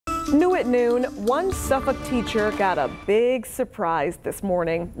New at noon, one Suffolk teacher got a big surprise this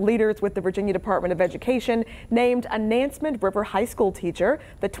morning. Leaders with the Virginia Department of Education named a Nansemond River High School teacher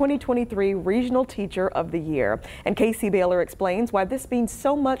the 2023 Regional Teacher of the Year. And Casey Baylor explains why this means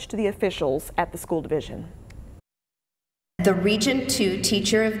so much to the officials at the school division. The Region 2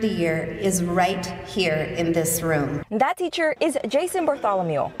 Teacher of the Year is right here in this room. That teacher is Jason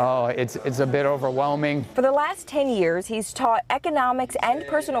Bartholomew. Oh, it's a bit overwhelming. For the last 10 years, he's taught economics and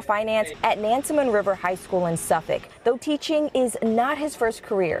personal finance at Nansemond River High School in Suffolk, though teaching is not his first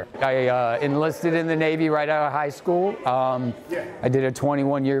career. I enlisted in the Navy right out of high school. I did a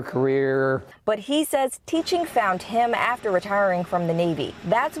 21-year career. But he says teaching found him after retiring from the Navy.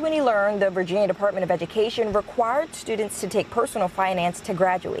 That's when he learned the Virginia Department of Education required students to take personal finance to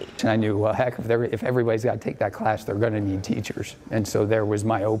graduate. And I knew, well, heck, if everybody's got to take that class, they're going to need teachers. And so there was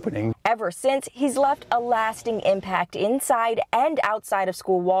my opening. Ever since, he's left a lasting impact inside and outside of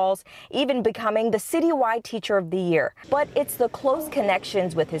school walls, even becoming the citywide Teacher of the Year. But it's the close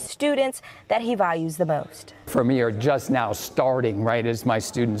connections with his students that he values the most. For me, are just now starting, right, as my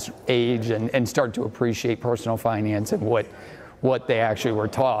students age and start to appreciate personal finance and what they actually were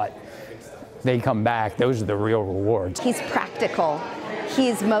taught. They come back, those are the real rewards. He's practical,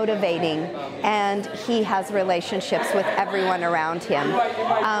 he's motivating, and he has relationships with everyone around him.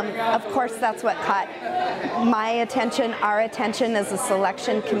 Of course, that's what caught my attention, our attention as a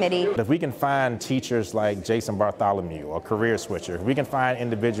selection committee. If we can find teachers like Jason Bartholomew, a career switcher, if we can find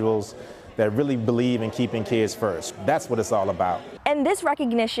individuals that really believe in keeping kids first. That's what it's all about. And this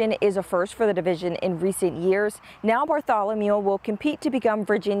recognition is a first for the division in recent years. Now Bartholomew will compete to become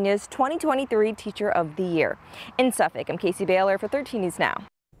Virginia's 2023 Teacher of the Year. In Suffolk, I'm Casey Baylor for 13 News Now.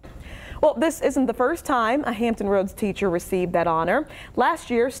 Well, this isn't the first time a Hampton Roads teacher received that honor. Last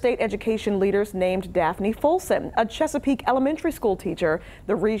year, state education leaders named Daphne Folsom, a Chesapeake elementary school teacher,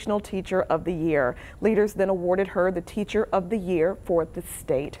 the Regional Teacher of the Year. Leaders then awarded her the Teacher of the Year for the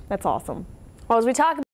state. That's awesome. Well, as we talk